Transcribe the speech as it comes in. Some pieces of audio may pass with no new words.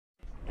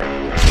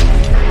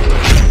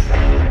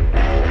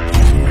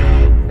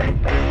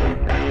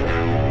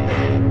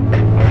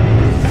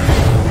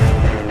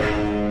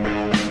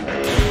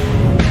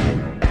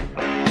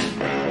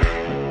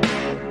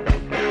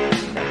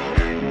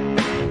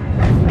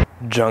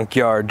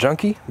Junkyard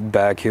Junkie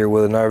back here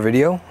with another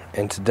video,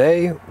 and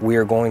today we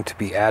are going to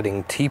be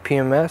adding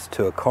TPMS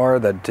to a car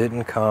that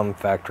didn't come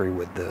factory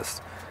with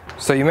this.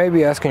 So you may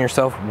be asking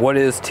yourself, what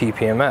is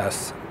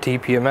TPMS?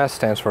 TPMS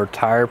stands for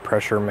Tire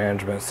Pressure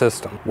Management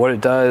System. What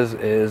it does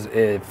is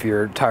if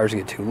your tires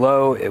get too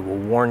low, it will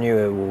warn you,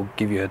 it will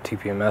give you a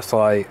TPMS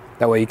light.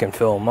 That way you can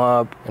fill them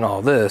up and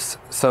all this.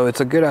 So it's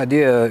a good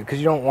idea because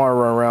you don't want to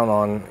run around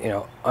on,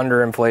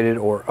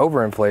 underinflated or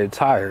overinflated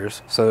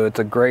tires. So it's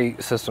a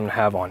great system to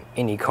have on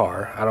any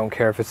car. I don't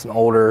care if it's an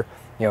older,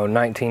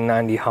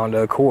 1990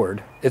 Honda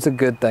Accord. It's a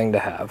good thing to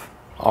have.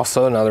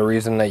 Also, another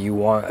reason that you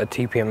want a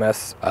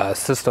TPMS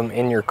system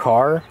in your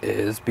car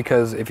is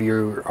because if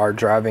you are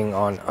driving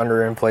on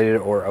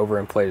underinflated or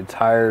overinflated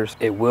tires,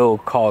 it will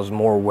cause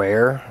more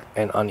wear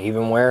and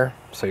uneven wear.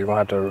 So you're gonna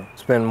have to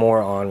spend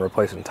more on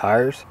replacing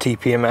tires.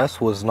 TPMS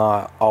was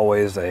not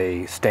always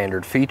a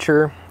standard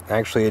feature.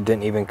 Actually, it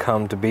didn't even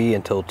come to be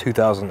until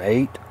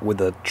 2008 with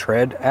the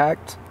Tread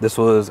Act. This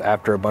was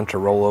after a bunch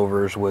of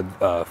rollovers with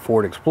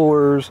Ford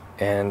Explorers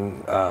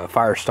and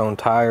Firestone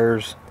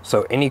tires.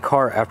 So any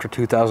car after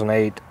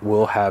 2008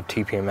 will have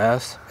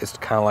TPMS. It's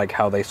kind of like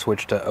how they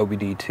switched to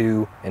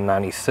OBD2 in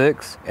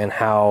 '96 and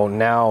how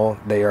now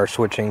they are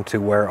switching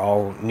to where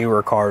all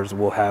newer cars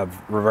will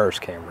have reverse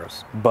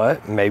cameras.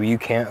 But maybe you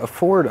can't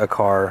afford a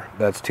car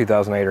that's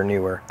 2008 or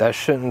newer. That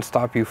shouldn't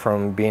stop you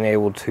from being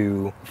able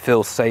to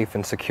feel safe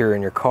and secure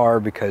in your car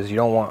because you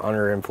don't want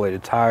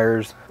underinflated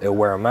tires. It'll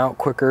wear them out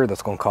quicker.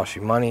 That's going to cost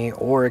you money,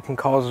 or it can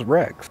cause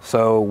wrecks.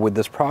 So with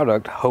this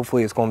product,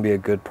 hopefully it's going to be a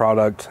good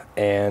product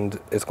and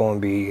it's going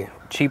to be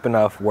cheap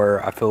enough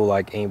where I feel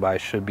like anybody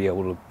should be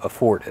able to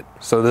afford it.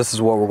 So this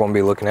is what we're going to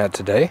be looking at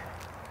today.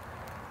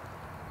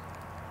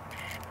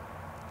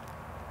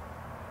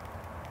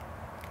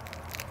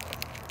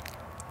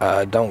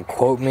 Don't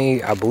quote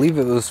me. I believe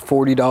it was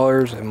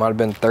 $40. It might have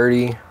been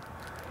 $30.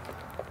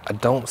 I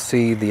don't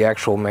see the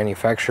actual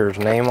manufacturer's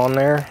name on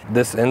there.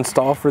 This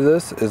install for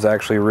this is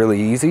actually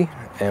really easy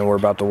and we're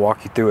about to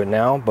walk you through it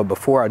now. But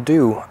before I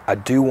do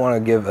want to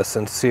give a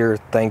sincere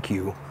thank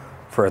you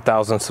for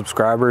 1,000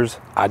 subscribers.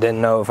 I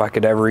didn't know if I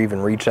could ever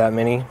even reach that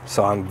many.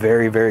 So I'm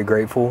very, very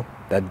grateful.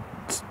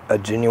 That's a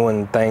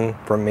genuine thing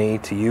from me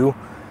to you.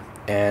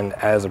 And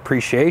as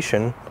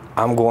appreciation,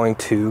 I'm going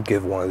to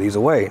give one of these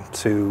away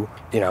to,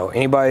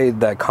 anybody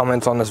that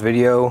comments on this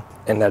video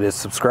and that is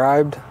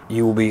subscribed.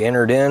 You will be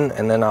entered in,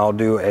 and then I'll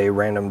do a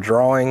random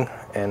drawing,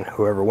 and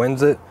whoever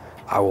wins it,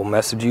 I will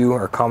message you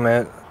or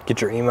comment,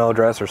 get your email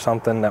address or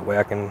something. That way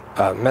I can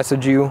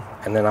message you,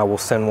 and then I will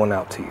send one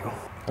out to you.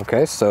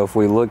 Okay, so if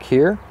we look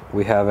here,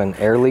 we have an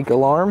air leak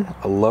alarm,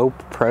 a low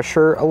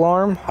pressure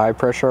alarm, high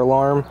pressure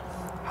alarm,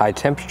 high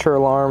temperature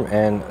alarm,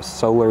 and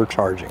solar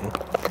charging.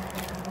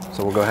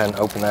 So we'll go ahead and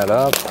open that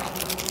up.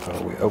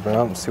 So we open it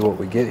up and see what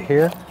we get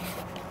here.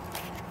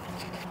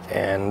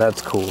 And that's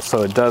cool.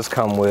 So it does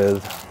come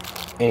with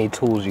any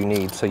tools you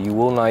need. So you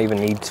will not even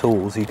need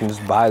tools. You can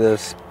just buy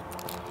this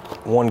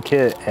one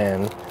kit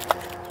and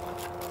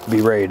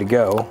be ready to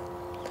go.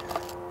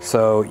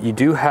 So you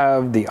do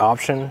have the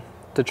option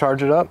to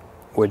charge it up,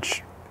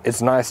 which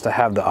it's nice to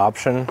have the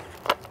option.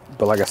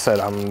 But like I said,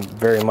 I'm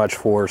very much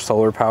for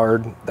solar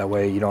powered. That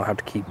way you don't have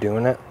to keep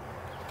doing it.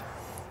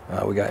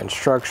 We got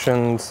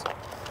instructions.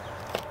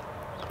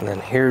 And then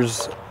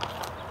here's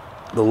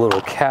the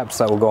little caps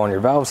that will go on your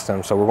valve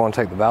stem. So we're going to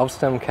take the valve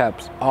stem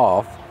caps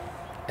off,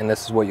 and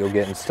this is what you'll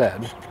get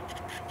instead.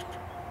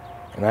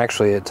 And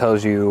actually it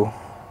tells you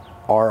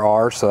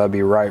RR, so that'd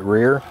be right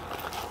rear,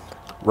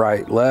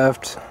 right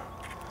left,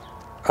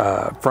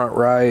 front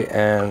right,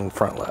 and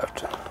front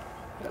left,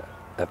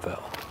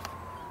 FL.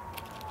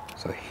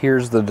 So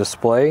here's the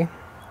display.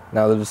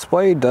 Now the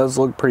display does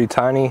look pretty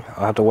tiny.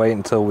 I'll have to wait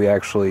until we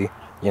actually,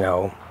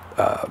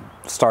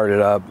 start it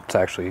up to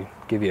actually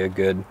give you a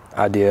good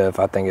idea if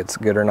I think it's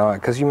good or not,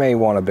 because you may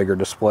want a bigger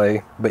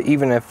display. But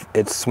even if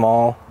it's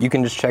small, you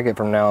can just check it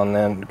from now and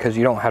then, because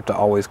you don't have to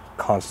always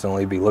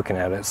constantly be looking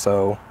at it.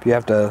 So if you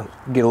have to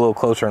get a little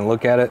closer and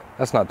look at it,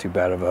 that's not too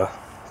bad of a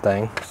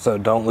thing. So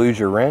don't lose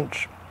your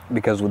wrench,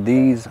 because with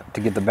these,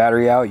 to get the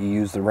battery out, you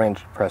use the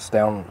wrench pressed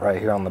down right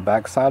here on the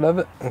back side of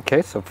it.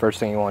 Okay, so first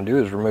thing you want to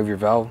do is remove your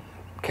valve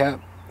cap.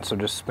 So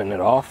just spin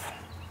it off,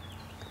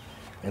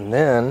 and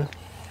then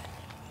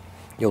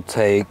you'll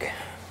take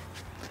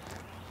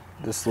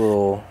this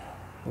little,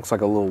 looks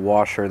like a little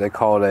washer. They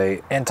call it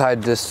a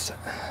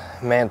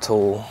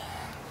anti-dismantle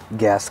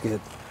gasket.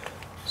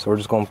 So we're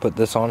just going to put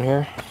this on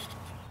here.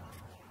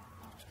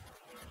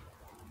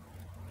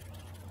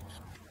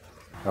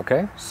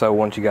 Okay, so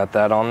once you got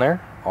that on there,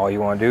 all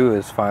you want to do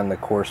is find the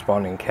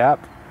corresponding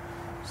cap.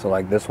 So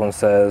like this one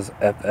says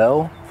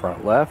FL,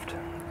 front left.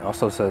 It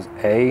also says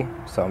A,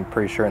 so I'm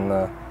pretty sure in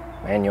the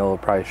manual it'll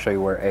probably show you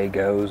where A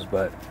goes,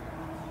 but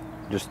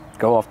just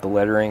go off the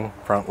lettering,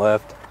 front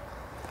left.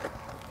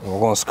 And we're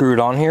going to screw it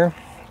on here,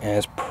 and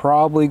it's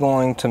probably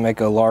going to make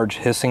a large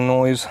hissing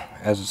noise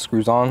as it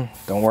screws on.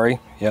 Don't worry.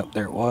 Yep,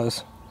 there it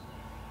was.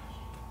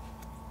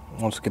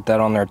 Once we get that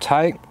on there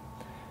tight,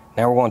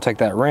 now we're going to take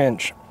that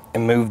wrench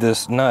and move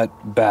this nut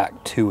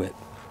back to it.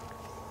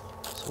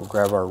 So we'll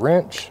grab our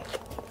wrench.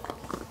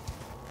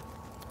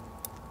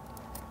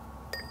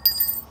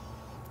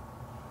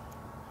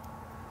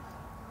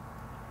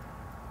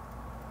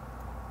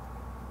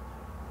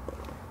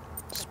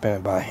 Spin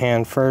it by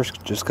hand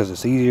first, just because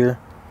it's easier.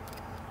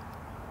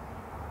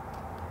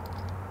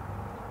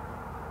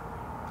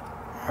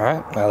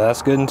 Alright, now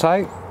that's good and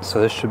tight,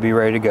 so this should be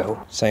ready to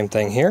go. Same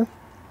thing here.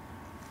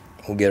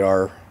 We'll get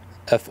our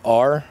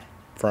FR,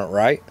 front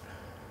right.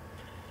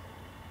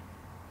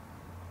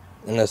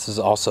 And this is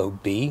also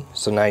B,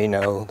 so now you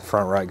know the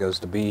front right goes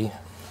to B.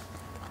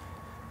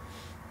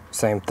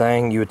 Same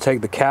thing, you would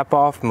take the cap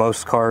off.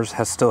 Most cars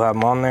still have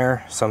them on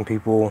there. Some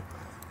people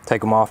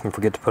take them off and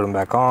forget to put them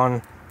back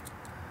on.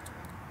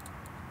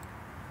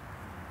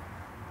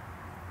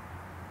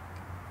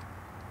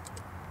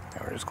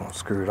 Now we're just going to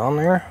screw it on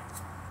there.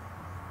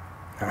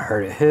 I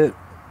heard it hit.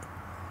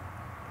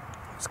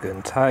 It's good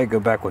and tight. Go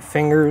back with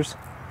fingers.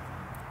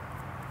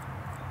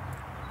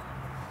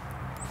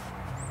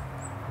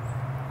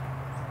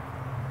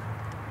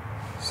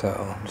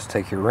 So just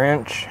take your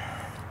wrench,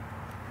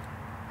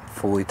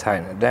 fully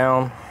tighten it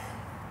down.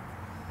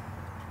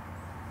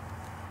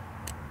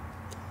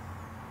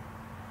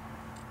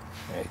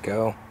 There you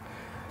go.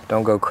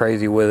 Don't go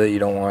crazy with it. You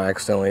don't want to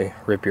accidentally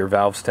rip your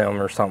valve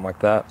stem or something like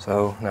that.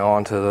 So now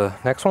on to the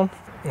next one.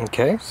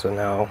 Okay, so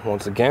now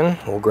once again,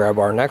 we'll grab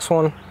our next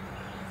one,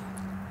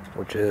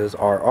 which is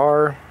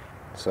RR,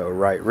 so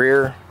right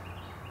rear.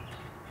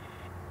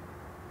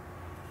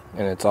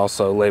 And it's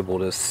also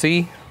labeled as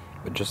C,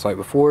 but just like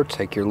before,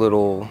 take your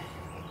little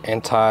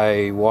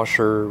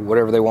anti-washer,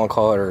 whatever they want to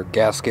call it, or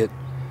gasket.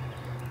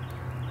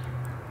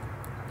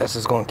 This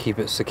is going to keep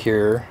it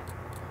secure.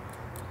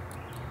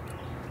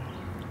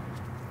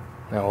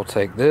 Now we'll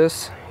take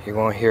this. You're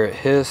going to hear it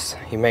hiss.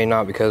 You may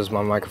not, because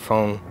my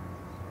microphone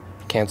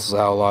cancels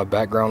out a lot of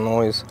background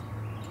noise.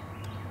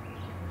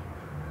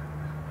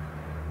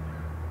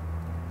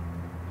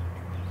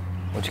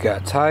 Once you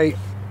got it tight,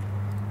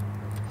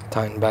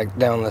 tighten back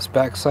down this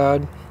back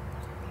side.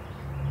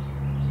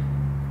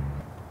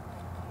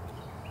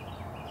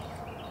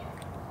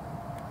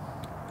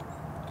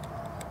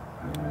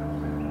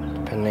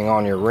 Depending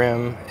on your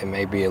rim, it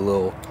may be a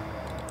little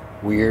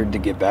weird to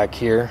get back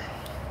here.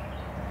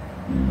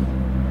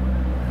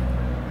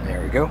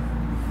 There we go.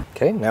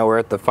 Okay, now we're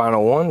at the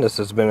final one. This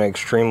has been an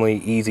extremely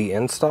easy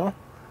install.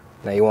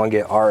 Now you want to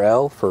get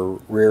RL for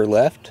rear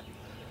left.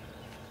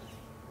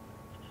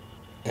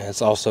 And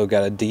it's also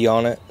got a D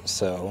on it,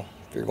 so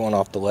if you're going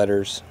off the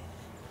letters,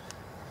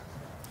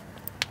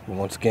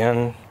 once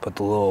again, put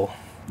the little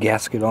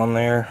gasket on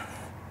there.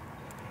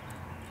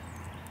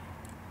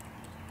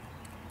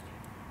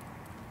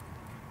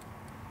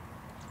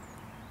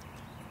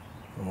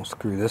 And we'll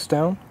screw this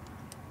down.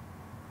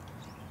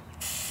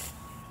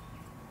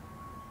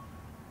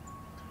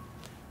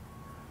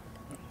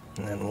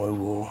 And then we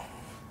will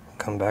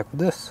come back with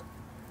this.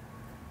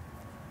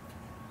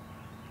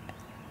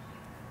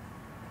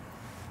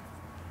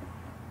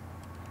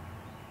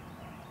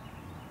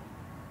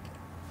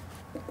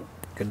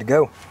 Good to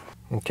go.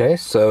 Okay,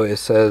 so it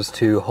says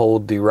to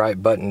hold the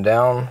right button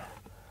down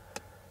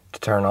to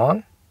turn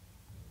on.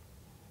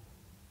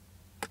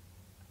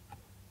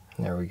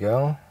 There we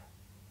go.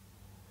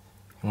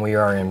 And we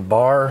are in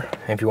bar.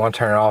 And if you want to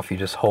turn it off, you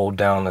just hold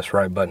down this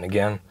right button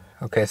again.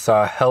 Okay, so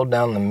I held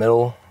down the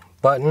middle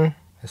button.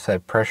 It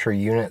said pressure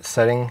unit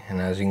setting, and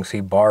as you can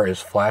see, bar is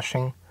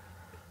flashing.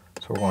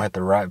 So we're gonna hit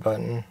the right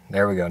button.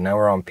 There we go. Now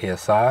we're on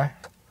PSI.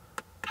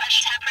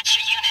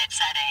 Temperature unit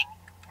setting.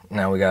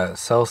 Now we got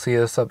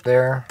Celsius up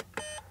there.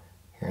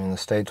 Here in the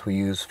States we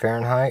use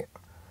Fahrenheit.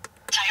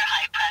 Tire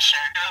height pressure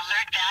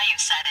alert value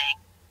setting.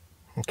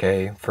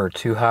 Okay, for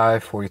too high,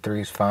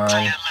 43 is fine.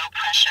 Tire low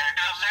pressure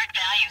alert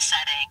value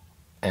setting.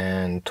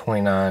 And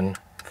 29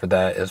 for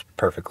that is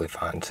perfectly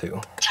fine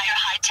too. Tire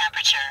high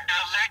temperature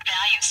alert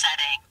value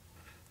setting.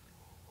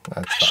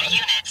 That's pressure fine.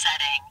 Unit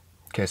setting.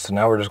 Okay, so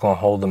now we're just gonna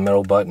hold the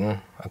middle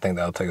button. I think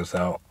that'll take us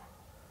out.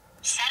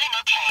 Setting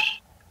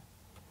okay.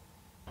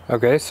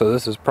 Okay, so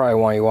this is probably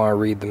why you want to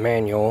read the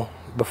manual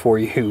before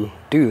you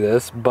do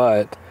this,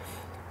 but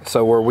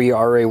so where we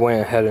already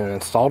went ahead and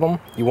installed them,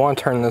 you want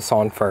to turn this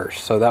on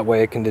first, so that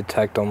way it can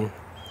detect them.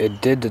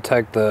 It did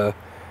detect the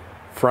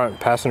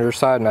front passenger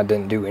side and I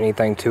didn't do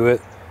anything to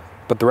it,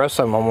 but the rest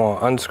of them I'm going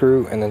to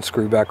unscrew and then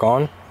screw back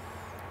on,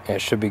 and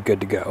it should be good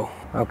to go.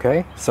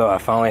 Okay, so I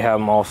finally have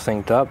them all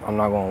synced up. I'm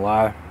not going to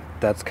lie,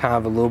 that's kind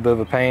of a little bit of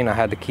a pain. I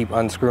had to keep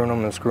unscrewing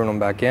them and screwing them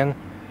back in,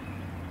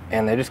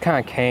 and they just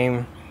kind of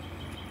came,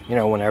 you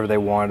know, whenever they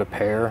wanted to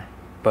pair,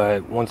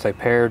 but once they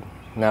paired,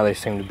 now they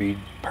seem to be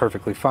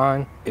perfectly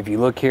fine. If you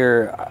look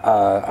here,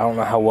 I don't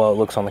know how well it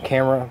looks on the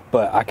camera,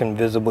 but I can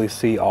visibly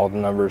see all the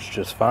numbers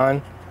just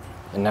fine.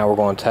 And now we're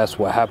going to test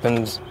what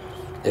happens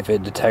if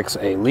it detects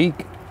a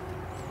leak.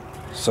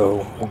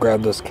 So we'll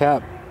grab this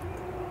cap,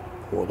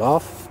 pull it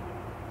off.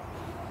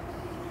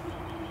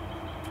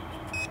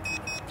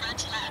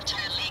 Front left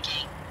tire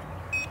leaking.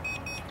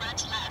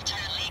 Front left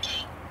tire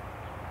leaking.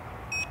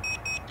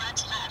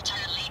 Front left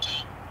tire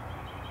leaking.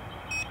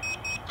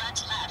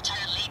 Front left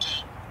tire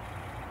leaking.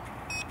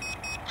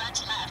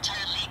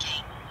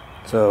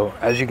 So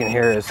as you can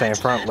hear, it's saying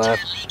front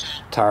left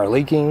tire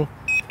leaking,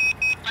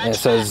 and it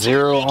says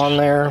 0 on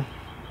there.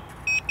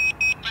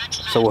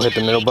 So we'll hit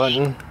the middle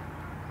button.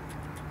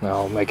 Now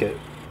I'll make it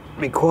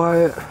be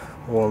quiet.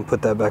 We'll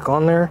put that back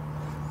on there.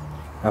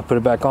 I put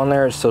it back on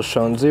there, it's still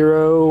showing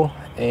 0,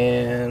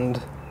 and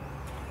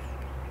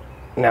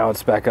now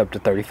it's back up to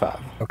 35.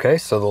 Okay,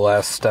 so the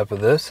last step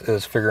of this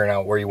is figuring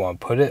out where you want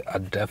to put it. I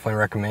definitely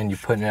recommend you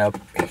putting it up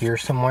here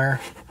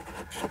somewhere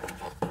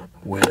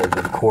with,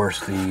 of course,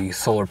 the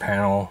solar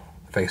panel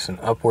facing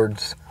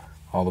upwards,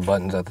 all the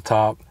buttons at the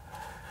top.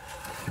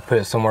 You put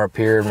it somewhere up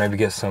here, maybe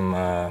get some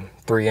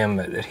 3M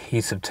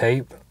adhesive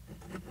tape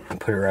and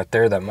put it right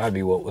there. That might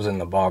be what was in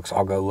the box.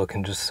 I'll go look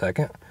in just a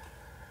second.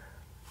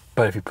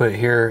 But if you put it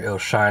here, it'll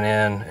shine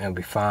in and it'll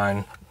be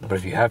fine. But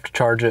if you have to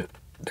charge it,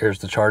 there's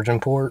the charging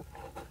port.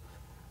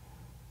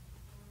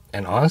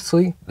 And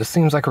honestly, this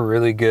seems like a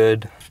really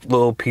good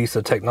little piece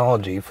of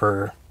technology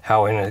for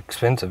how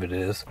inexpensive it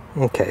is.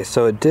 Okay,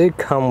 so it did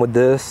come with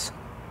this,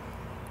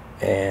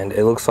 and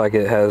it looks like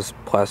it has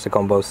plastic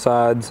on both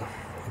sides.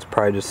 It's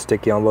probably just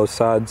sticky on both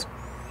sides.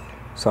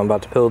 So I'm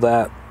about to peel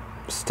that,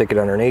 stick it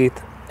underneath,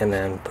 and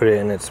then put it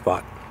in its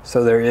spot.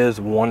 So there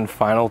is one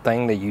final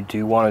thing that you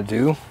do want to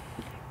do,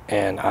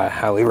 and I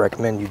highly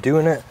recommend you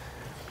doing it,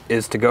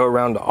 is to go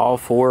around to all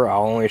 4.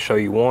 I'll only show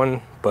you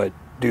one, but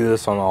do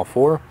this on all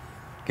 4.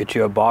 Get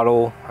you a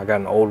bottle. I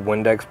got an old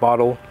Windex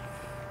bottle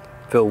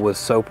filled with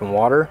soap and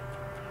water.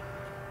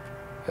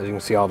 As you can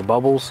see, all the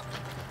bubbles.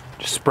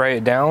 Just spray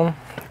it down.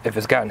 If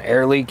it's got an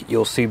air leak,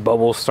 you'll see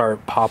bubbles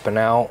start popping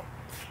out.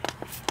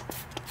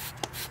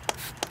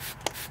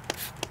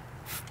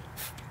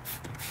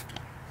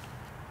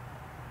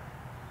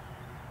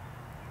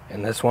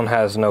 And this one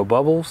has no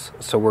bubbles,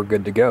 so we're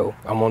good to go.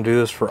 I'm gonna do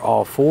this for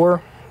all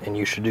 4, and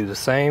you should do the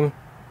same,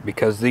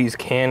 because these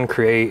can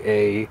create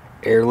a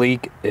air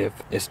leak if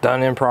it's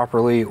done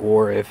improperly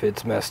or if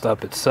it's messed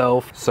up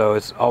itself. So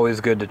it's always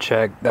good to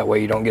check. That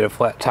way you don't get a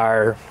flat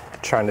tire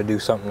trying to do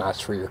something nice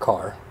for your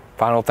car.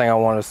 Final thing I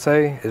want to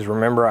say is,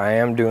 remember, I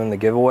am doing the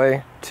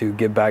giveaway to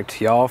give back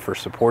to y'all for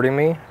supporting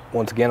me.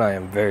 Once again, I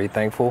am very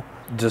thankful.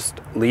 Just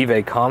leave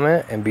a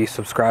comment and be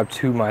subscribed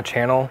to my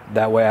channel.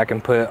 That way I can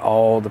put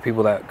all the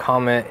people that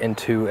comment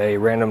into a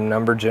random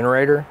number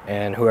generator,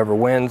 and whoever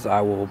wins,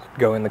 I will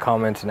go in the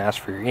comments and ask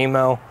for your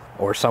email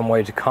or some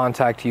way to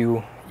contact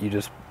you. You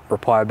just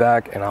reply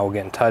back and I will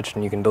get in touch,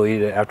 and you can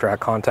delete it after I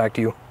contact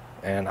you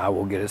and I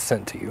will get it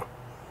sent to you.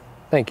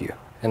 Thank you.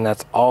 And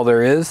that's all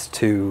there is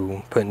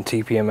to putting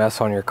TPMS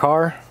on your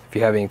car. If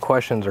you have any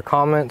questions or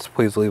comments,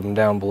 please leave them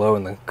down below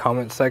in the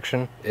comment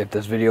section. If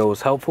this video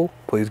was helpful,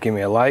 please give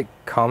me a like,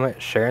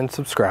 comment, share, and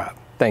subscribe.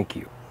 Thank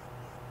you.